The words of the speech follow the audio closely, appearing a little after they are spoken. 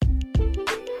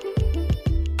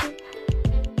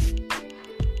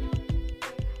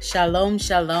Shalom,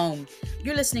 shalom.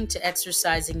 You're listening to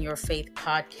Exercising Your Faith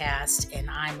podcast, and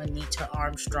I'm Anita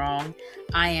Armstrong.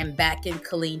 I am back in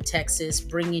Killeen, Texas,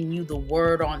 bringing you the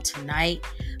word on tonight.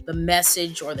 The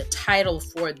message or the title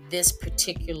for this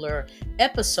particular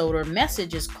episode or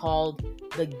message is called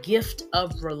The Gift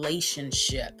of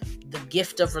Relationship. The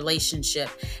Gift of Relationship.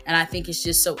 And I think it's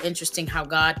just so interesting how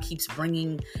God keeps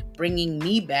bringing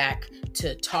me back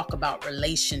to talk about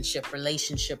relationship.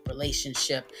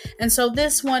 And so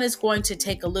this one is going to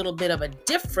take a little bit of a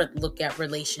different look at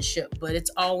relationship, but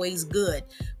it's always good.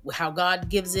 How God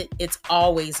gives it, it's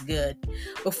always good.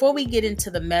 Before we get into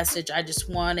the message, I just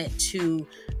wanted to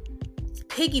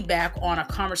piggyback on a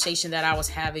conversation that I was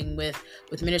having with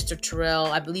Minister Terrell.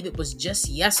 I believe it was just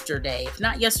yesterday. If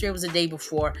not yesterday, it was the day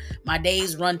before. My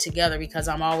days run together because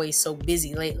I'm always so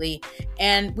busy lately.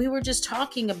 And we were just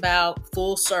talking about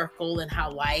full circle and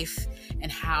how life and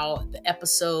how the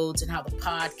episodes and how the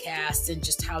podcast and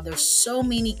just how there's so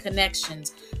many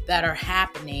connections that are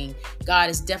happening. God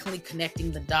is definitely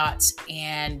connecting the dots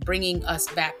and bringing us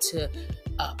back to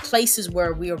places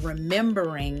where we are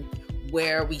remembering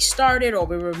where we started, or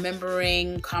we're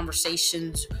remembering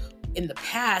conversations in the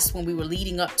past when we were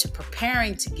leading up to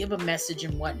preparing to give a message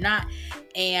and whatnot.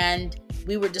 And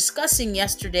we were discussing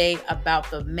yesterday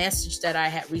about the message that I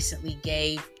had recently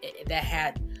gave that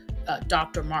had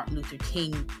Dr. Martin Luther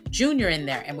King Jr. in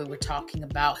there. And we were talking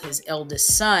about his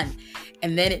eldest son.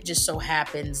 And then it just so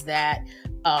happens that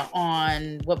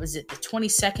on, the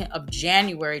 22nd of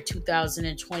January,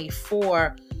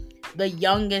 2024, the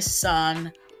youngest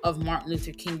son of Martin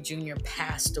Luther King Jr.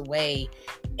 passed away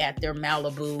at their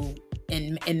Malibu,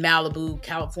 in Malibu,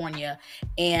 California.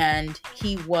 And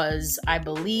he was, I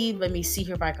believe, let me see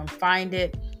here if I can find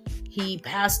it. He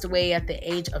passed away at the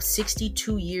age of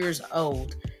 62 years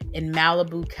old in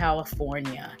Malibu,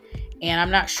 California. And I'm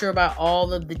not sure about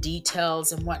all of the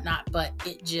details and whatnot, but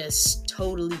it just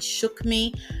totally shook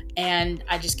me. And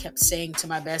I just kept saying to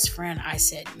my best friend, I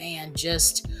said, man,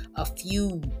 just a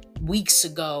few weeks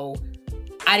ago,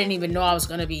 I didn't even know I was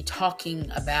going to be talking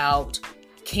about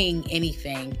King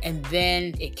anything. And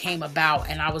then it came about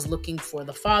and I was looking for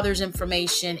the father's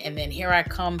information. And then here I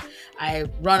come, I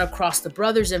run across the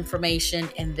brother's information,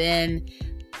 and then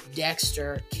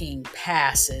Dexter King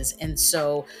passes. And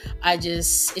so it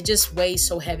just weighs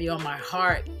so heavy on my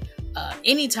heart.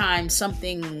 Anytime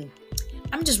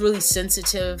I'm just really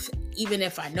sensitive, even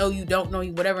if I know you don't know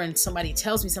you, whatever, and somebody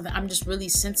tells me something, I'm just really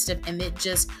sensitive, and it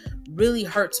just really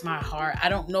hurts my heart. I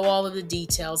don't know all of the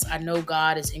details. I know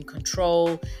God is in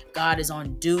control. God is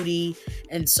on duty.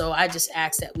 And so I just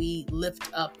ask that we lift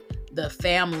up the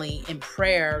family in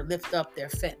prayer, lift up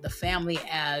the family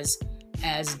as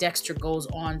Dexter goes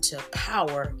on to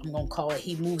power. I'm going to call it,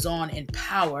 he moves on in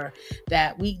power,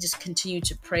 that we just continue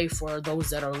to pray for those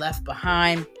that are left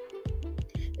behind.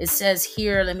 It says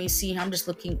here, let me see, I'm just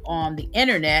looking on the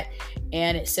internet,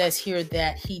 and it says here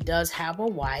that he does have a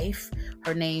wife.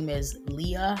 Her name is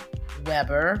Leah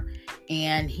Weber,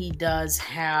 and he does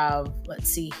have, let's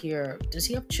see here, does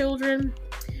he have children?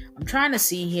 I'm trying to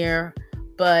see here,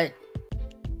 but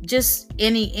just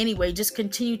anyway, just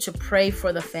continue to pray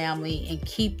for the family and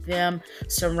keep them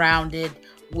surrounded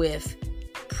with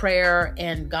prayer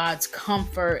and God's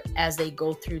comfort as they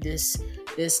go through this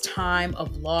time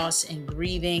of loss and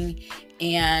grieving.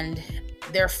 And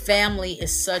their family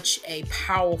is such a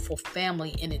powerful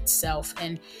family in itself.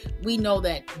 And we know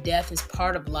that death is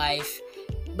part of life,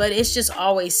 but it's just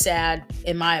always sad,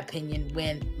 in my opinion,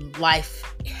 when life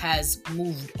has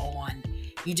moved on.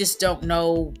 You just don't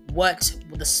know what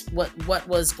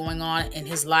was going on in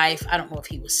his life. I don't know if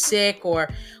he was sick, or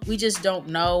we just don't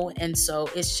know. And so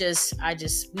it's just,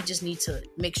 we just need to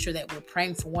make sure that we're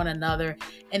praying for one another,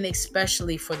 and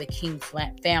especially for the King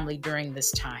family during this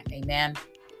time. Amen.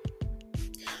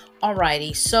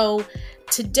 Alrighty. So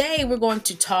today we're going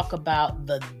to talk about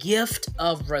the gift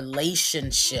of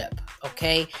relationship.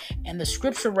 Okay. And the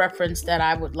scripture reference that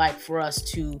I would like for us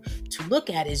to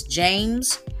look at is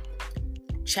James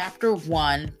chapter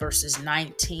 1, verses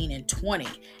 19 and 20.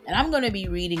 And I'm going to be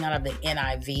reading out of the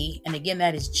NIV. And again,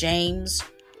 that is James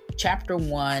chapter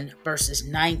 1, verses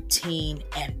 19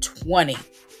 and 20.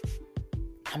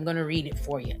 I'm going to read it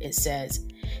for you. It says,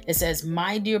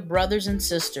 my dear brothers and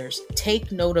sisters,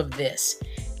 take note of this.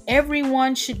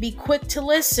 Everyone should be quick to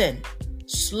listen,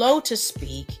 slow to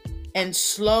speak, and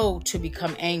slow to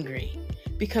become angry,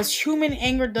 because human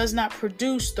anger does not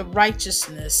produce the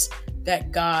righteousness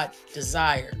that God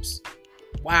desires.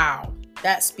 Wow,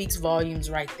 that speaks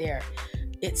volumes right there.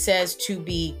 It says to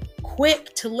be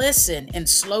quick to listen and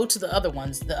slow to the other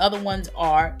ones. The other ones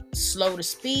are slow to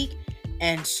speak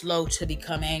and slow to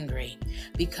become angry,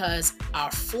 because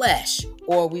our flesh,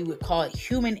 or we would call it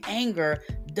human anger,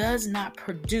 does not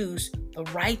produce the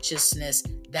righteousness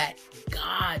that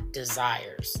God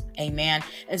desires. Amen.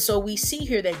 And so we see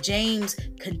here that James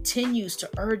continues to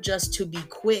urge us to be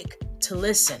quick to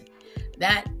listen.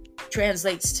 That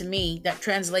translates to me,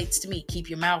 keep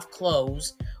your mouth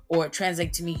closed, or it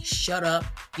translates to me, shut up.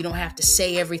 You don't have to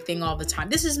say everything all the time.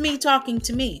 This is me talking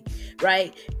to me,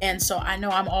 right? And so I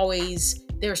know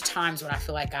there's times when I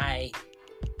feel like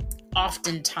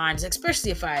oftentimes,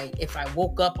 especially if I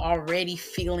woke up already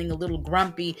feeling a little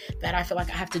grumpy, that I feel like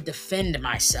I have to defend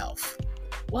myself.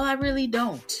 Well, I really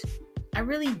don't. I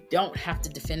really don't have to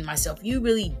defend myself. You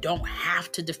really don't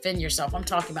have to defend yourself. I'm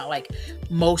talking about like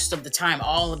most of the time,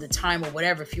 all of the time, or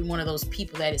whatever. If you're one of those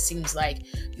people that it seems like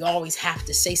you always have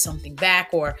to say something back,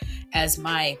 or as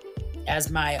my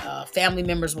family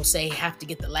members will say, have to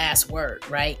get the last word,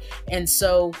 right? And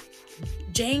so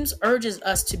James urges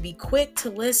us to be quick to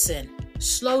listen,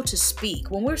 slow to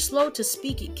speak. When we're slow to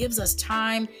speak, it gives us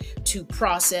time to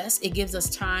process. It gives us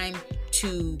time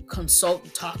to consult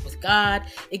and talk with God.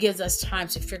 It gives us time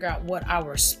to figure out what our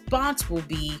response will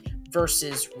be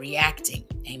versus reacting.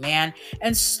 Amen.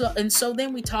 And so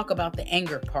then we talk about the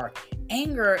anger part.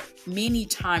 Anger many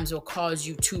times will cause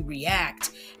you to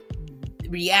react.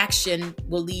 Reaction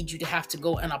will lead you to have to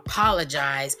go and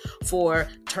apologize for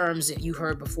terms that you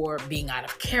heard before, being out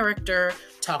of character,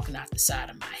 talking out the side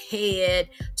of my head,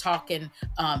 talking,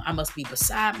 I must be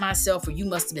beside myself, or you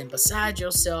must have been beside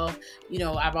yourself.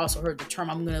 I've also heard the term,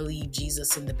 I'm going to leave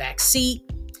Jesus in the back seat.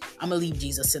 I'm going to leave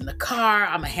Jesus in the car.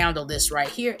 I'm going to handle this right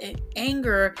here. And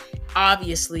anger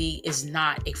obviously is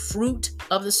not a fruit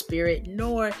of the Spirit,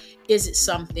 nor is it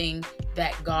something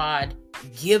that God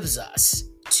gives us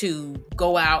to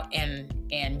go out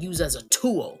and use as a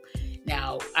tool.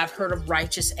 Now, I've heard of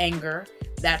righteous anger.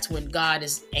 That's when God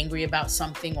is angry about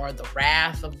something, or the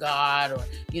wrath of God, or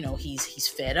he's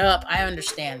fed up. I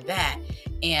understand that.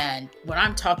 And what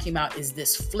I'm talking about is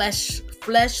this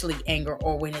fleshly anger,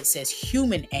 or when it says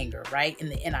human anger, right, in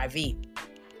the NIV.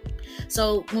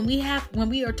 So when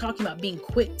we are talking about being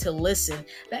quick to listen,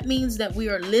 that means that we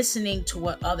are listening to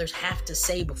what others have to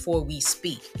say before we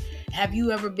speak. Have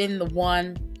you ever been the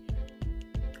one,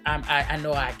 I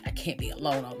know I can't be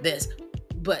alone on this,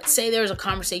 but say there's a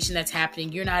conversation that's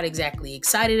happening, you're not exactly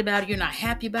excited about it, you're not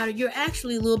happy about it, you're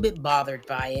actually a little bit bothered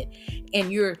by it,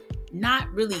 and you're not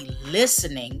really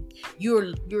listening.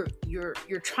 You're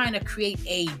trying to create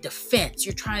a defense,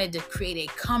 you're trying to create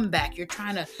a comeback, you're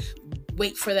trying to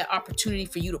wait for that opportunity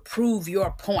for you to prove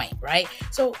your point, right?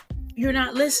 So you're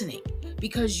not listening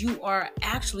because you are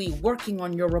actually working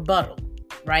on your rebuttal,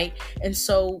 right? And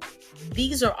so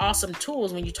these are awesome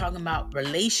tools when you're talking about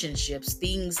relationships,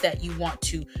 things that you want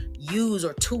to use,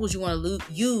 or tools you want to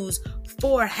use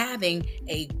for having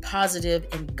a positive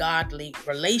and godly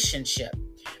relationship.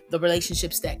 The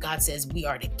relationships that God says we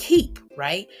are to keep,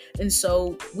 right? And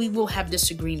so we will have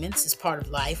disagreements as part of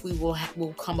life.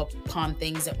 We'll come upon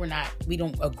things that we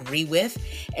don't agree with.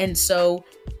 And so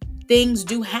things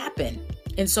do happen.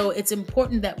 And so it's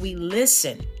important that we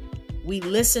listen. We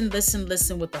listen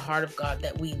with the heart of God,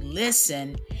 that we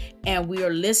listen, and we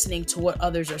are listening to what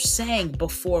others are saying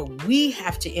before we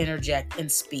have to interject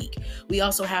and speak. We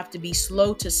also have to be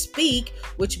slow to speak,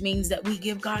 which means that we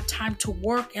give God time to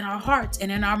work in our hearts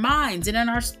and in our minds and in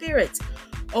our spirits.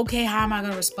 Okay, how am I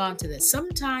going to respond to this?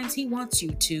 Sometimes He wants you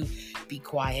to be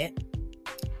quiet.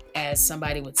 As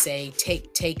somebody would say,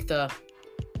 take the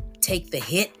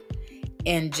hit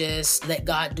and just let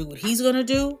God do what He's going to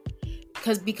do.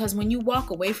 Because when you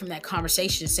walk away from that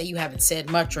conversation, say you haven't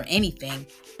said much or anything,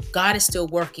 God is still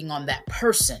working on that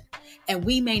person. And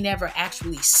we may never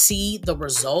actually see the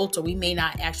result, or we may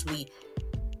not actually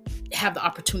have the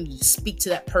opportunity to speak to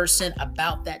that person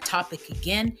about that topic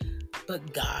again,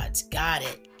 but God's got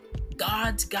it.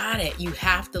 God's got it. You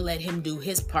have to let Him do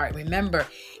His part. Remember,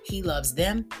 He loves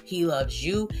them, He loves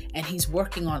you, and He's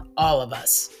working on all of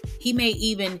us. He may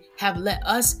even have let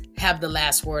us have the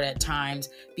last word at times,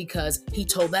 because He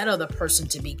told that other person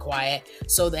to be quiet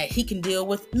so that He can deal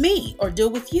with me or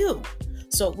deal with you.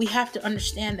 So we have to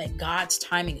understand that God's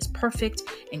timing is perfect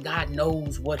and God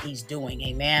knows what He's doing.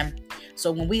 Amen.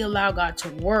 So when we allow God to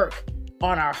work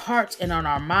on our hearts and on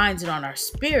our minds and on our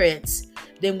spirits,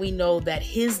 then we know that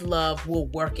His love will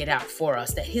work it out for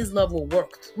us, that His love will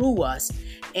work through us.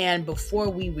 And before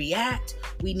we react,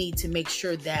 we need to make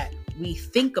sure that we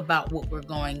think about what we're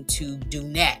going to do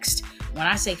next. When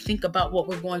I say think about what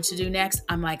we're going to do next,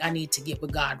 I'm like, I need to get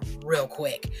with God real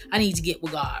quick. I need to get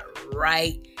with God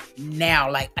right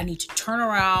now. Like, I need to turn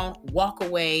around, walk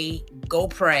away, go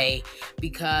pray,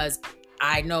 because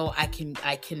I know I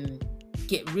can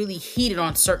get really heated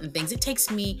on certain things. It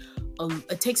takes me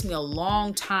a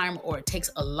long time, or it takes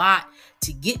a lot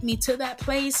to get me to that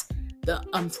place. The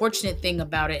unfortunate thing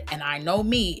about it, and I know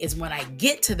me, is when I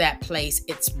get to that place,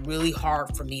 it's really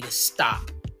hard for me to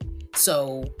stop.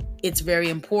 So it's very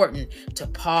important to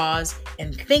pause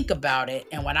and think about it.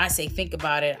 And when I say think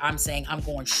about it, I'm saying I'm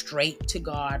going straight to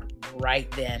God right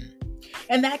then.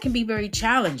 And that can be very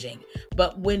challenging.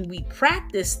 But when we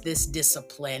practice this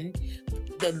discipline,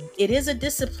 it is a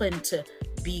discipline to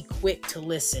be quick to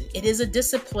listen. It is a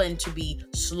discipline to be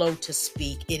slow to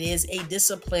speak. It is a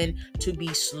discipline to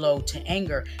be slow to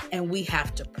anger. And we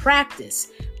have to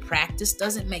practice. Practice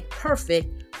doesn't make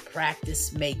perfect.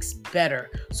 Practice makes better.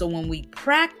 So when we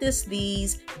practice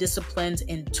these disciplines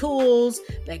and tools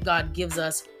that God gives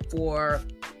us for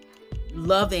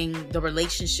loving the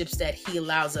relationships that He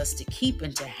allows us to keep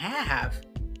and to have,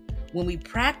 when we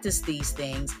practice these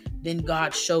things, then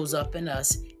God shows up in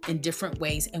us in different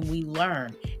ways, and we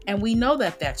learn. And we know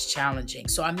that that's challenging.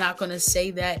 So I'm not going to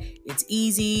say that it's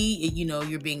easy,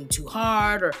 you're being too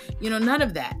hard, or, none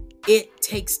of that. It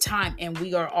takes time, and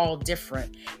we are all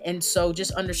different. And so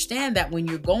just understand that when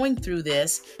you're going through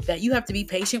this, that you have to be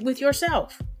patient with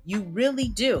yourself. You really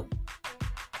do.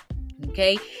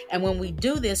 Okay? And when we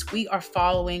do this, we are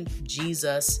following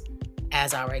Jesus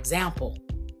as our example.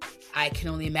 I can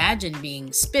only imagine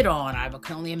being spit on. I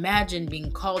can only imagine being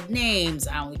called names.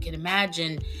 I only can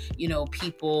imagine,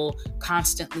 people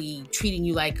constantly treating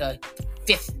you like a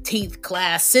 15th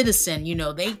class citizen.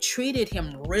 They treated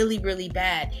him really, really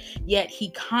bad. Yet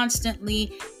he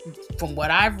constantly, from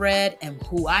what I've read and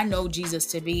who I know Jesus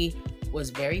to be, was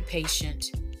very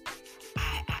patient.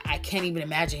 I can't even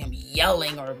imagine him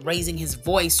yelling or raising his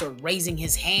voice or raising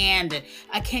his hand. And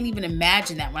I can't even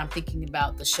imagine that when I'm thinking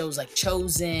about the shows like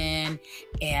Chosen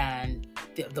and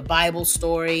the Bible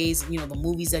stories, the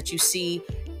movies that you see.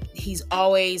 He's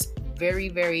always very,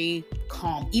 very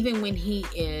calm. Even when he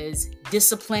is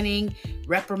disciplining,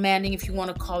 reprimanding, if you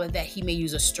want to call it that, he may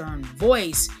use a stern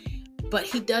voice, but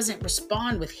he doesn't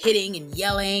respond with hitting and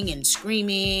yelling and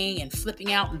screaming and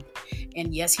flipping out.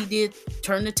 And yes, he did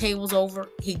turn the tables over.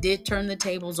 He did turn the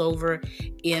tables over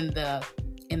in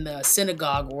the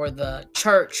synagogue or the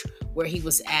church where he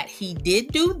was at. He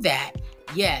did do that,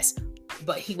 yes,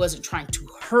 but he wasn't trying to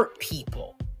hurt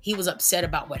people. He was upset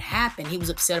about what happened. He was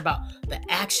upset about the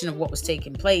action of what was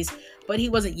taking place, but he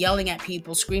wasn't yelling at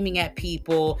people, screaming at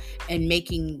people, and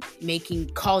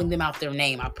calling them out their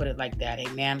name. I'll put it like that.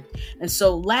 Amen. And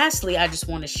so lastly, I just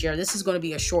want to share, this is going to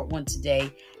be a short one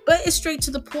today, but it's straight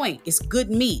to the point. It's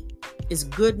good meat. It's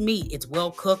good meat. It's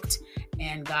well cooked.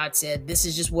 And God said, this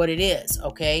is just what it is.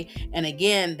 Okay. And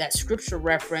again, that scripture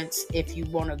reference, if you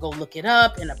want to go look it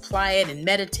up and apply it and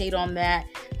meditate on that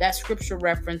scripture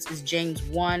reference is James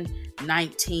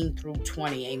 1:19 through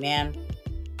 20. Amen.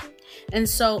 And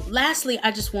so lastly,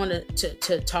 I just wanted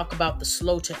to talk about the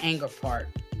slow to anger part.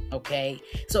 Okay.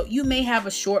 So you may have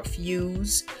a short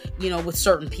fuse, with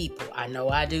certain people. I know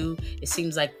I do. It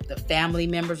seems like the family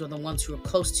members or the ones who are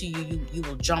close to you, you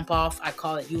will jump off. I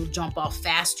call it, you'll jump off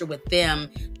faster with them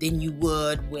than you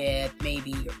would with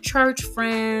maybe your church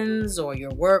friends or your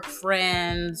work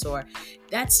friends, or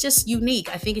that's just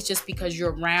unique. I think it's just because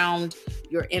you're around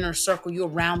your inner circle, you're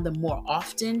around them more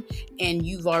often, and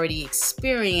you've already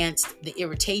experienced the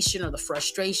irritation or the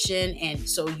frustration. And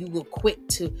so you will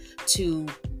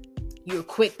you're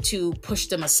quick to push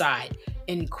them aside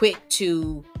and quick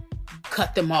to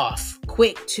cut them off,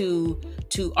 quick to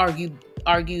argue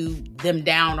them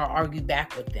down or argue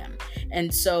back with them.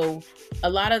 And so a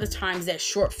lot of the times that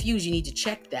short fuse, you need to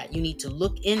check that. You need to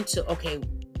look into, okay,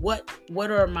 what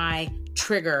are my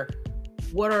trigger?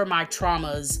 What are my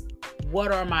traumas?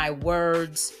 What are my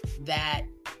words that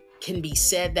can be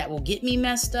said that will get me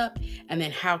messed up? And then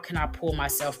how can I pull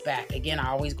myself back? Again, I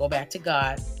always go back to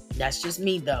God. That's just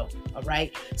me though. All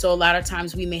right. So a lot of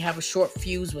times we may have a short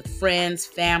fuse with friends,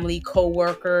 family,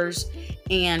 co-workers,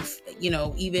 and,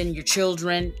 even your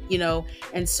children,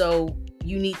 and so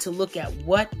you need to look at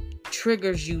what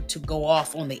triggers you to go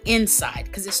off on the inside,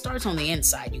 because it starts on the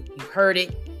inside. You heard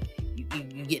it.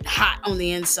 You get hot on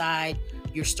the inside.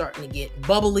 You're starting to get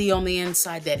bubbly on the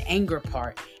inside, that anger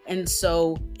part. And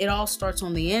so it all starts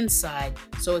on the inside.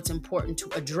 So it's important to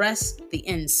address the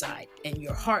inside, and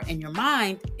your heart and your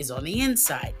mind is on the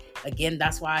inside. Again,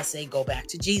 that's why I say go back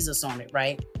to Jesus on it,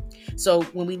 right? So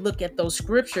when we look at those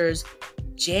scriptures,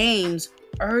 James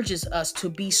urges us to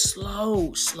be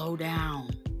slow down,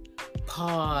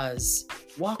 pause,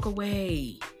 walk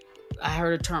away. I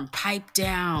heard a term, pipe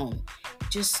down.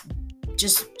 Just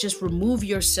just remove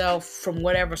yourself from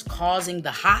whatever's causing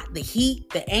the heat,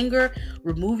 the anger.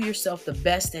 Remove yourself the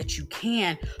best that you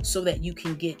can so that you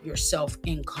can get yourself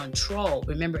in control.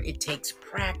 Remember, it takes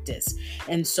practice.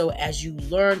 And so as you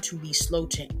learn to be slow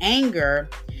to anger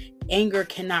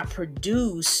cannot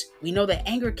produce, we know that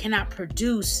anger cannot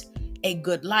produce a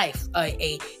good life.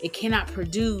 It cannot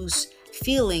produce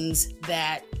feelings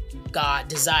that God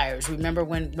desires. Remember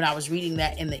when I was reading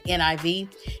that in the NIV,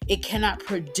 it cannot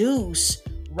produce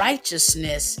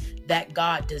righteousness that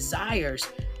God desires.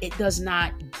 It does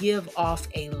not give off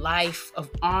a life of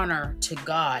honor to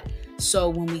God. So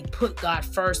when we put God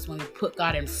first, when we put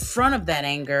God in front of that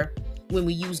anger, when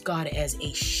we use God as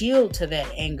a shield to that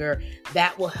anger,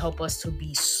 that will help us to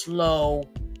be slow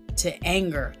to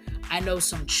anger. I know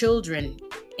some children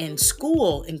in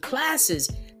school, in classes,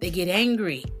 they get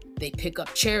angry. They pick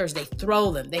up chairs, they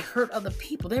throw them, they hurt other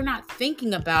people. They're not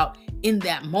thinking about in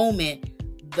that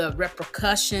moment the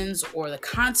repercussions or the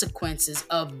consequences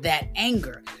of that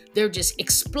anger. They're just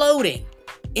exploding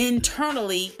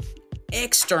internally,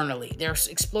 externally. They're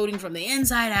exploding from the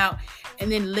inside out.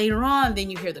 And then later on,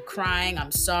 then you hear the crying,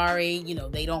 I'm sorry.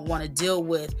 They don't want to deal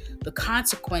with the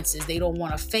consequences. They don't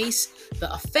want to face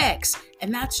the effects.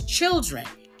 And that's children.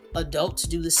 Adults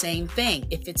do the same thing.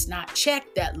 If it's not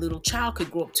checked, that little child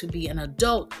could grow up to be an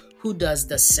adult who does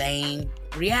the same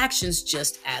reactions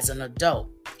just as an adult.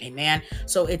 Amen.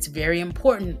 So it's very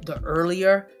important. The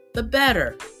earlier, the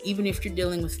better. Even if you're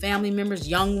dealing with family members,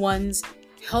 young ones,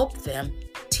 help them,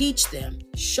 teach them,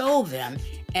 show them,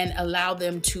 and allow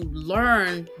them to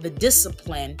learn the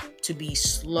discipline to be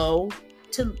slow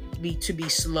to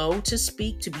slow to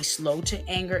speak, to be slow to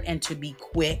anger, and to be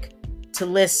quick to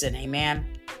listen. Amen.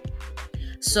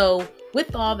 So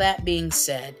with all that being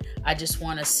said, I just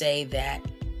want to say that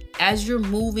as you're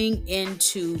moving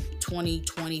into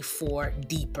 2024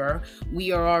 deeper,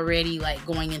 we are already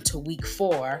going into week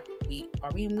 4.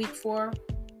 Are we in week 4?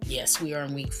 Yes, we are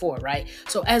in week 4, right?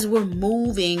 So as we're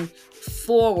moving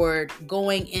forward,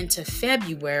 going into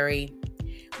February,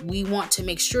 we want to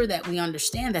make sure that we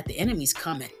understand that the enemy's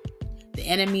coming. The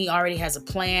enemy already has a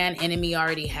plan. Enemy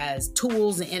already has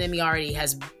tools. The enemy already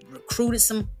has recruited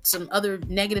some other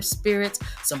negative spirits,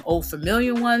 some old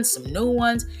familiar ones, some new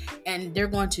ones, and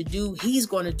he's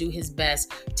going to do his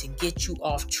best to get you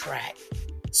off track.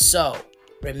 So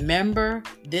remember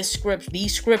these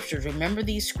scriptures,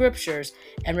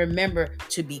 and remember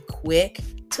to be quick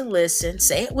to listen.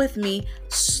 Say it with me: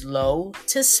 slow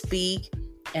to speak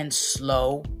and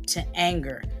slow to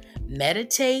anger.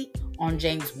 Meditate on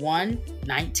James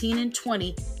 1:19 and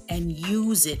 20 and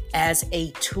use it as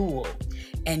a tool.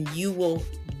 And you will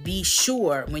be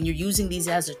sure when you're using these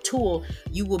as a tool,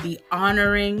 you will be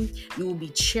honoring, you will be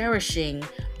cherishing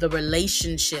the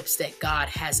relationships that God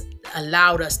has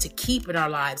allowed us to keep in our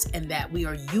lives and that we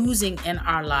are using in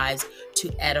our lives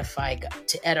to edify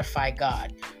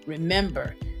God.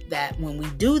 Remember that when we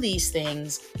do these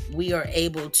things, we are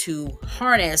able to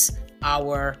harness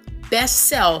our best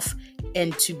self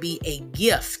and to be a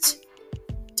gift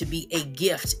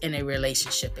in a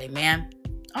relationship. Amen.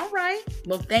 All right.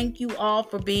 Well, thank you all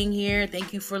for being here.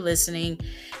 Thank you for listening.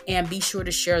 And be sure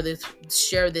to share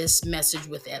this message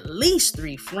with at least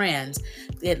 3 friends.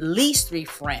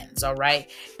 All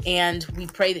right. And we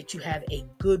pray that you have a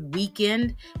good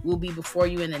weekend. We'll be before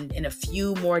you in a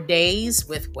few more days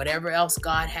with whatever else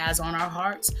God has on our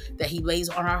hearts, that he lays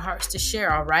on our hearts to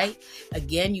share. All right.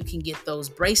 Again, you can get those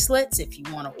bracelets if you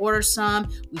want to order some.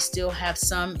 We still have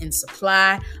some in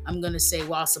supply. I'm going to say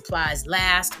while supplies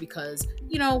last, because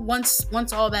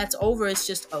once all that's over, it's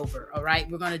just over. All right.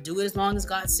 We're going to do it as long as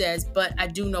God says, but I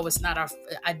do know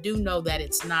that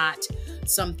it's not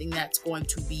something that's going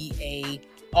to be a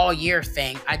all year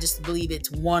thing. I just believe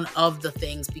it's one of the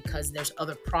things because there's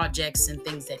other projects and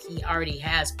things that he already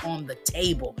has on the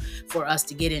table for us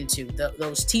to get into.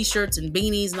 Those t-shirts and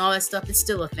beanies and all that stuff, it's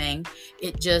still a thing.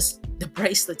 The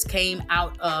bracelets came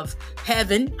out of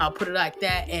heaven, I'll put it like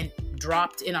that, and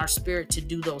dropped in our spirit to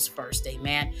do those first.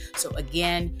 Amen. So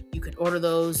again, you can order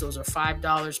those. Those are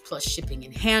 $5 plus shipping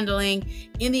and handling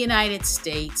in the United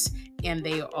States. And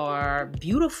they are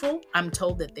beautiful. I'm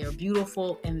told that they're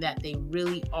beautiful and that they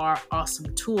really are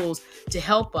awesome tools to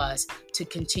help us to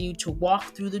continue to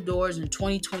walk through the doors in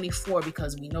 2024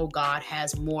 because we know God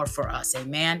has more for us.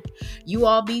 Amen. You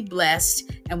all be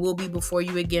blessed, and we'll be before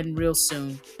you again real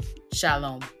soon.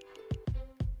 Shalom.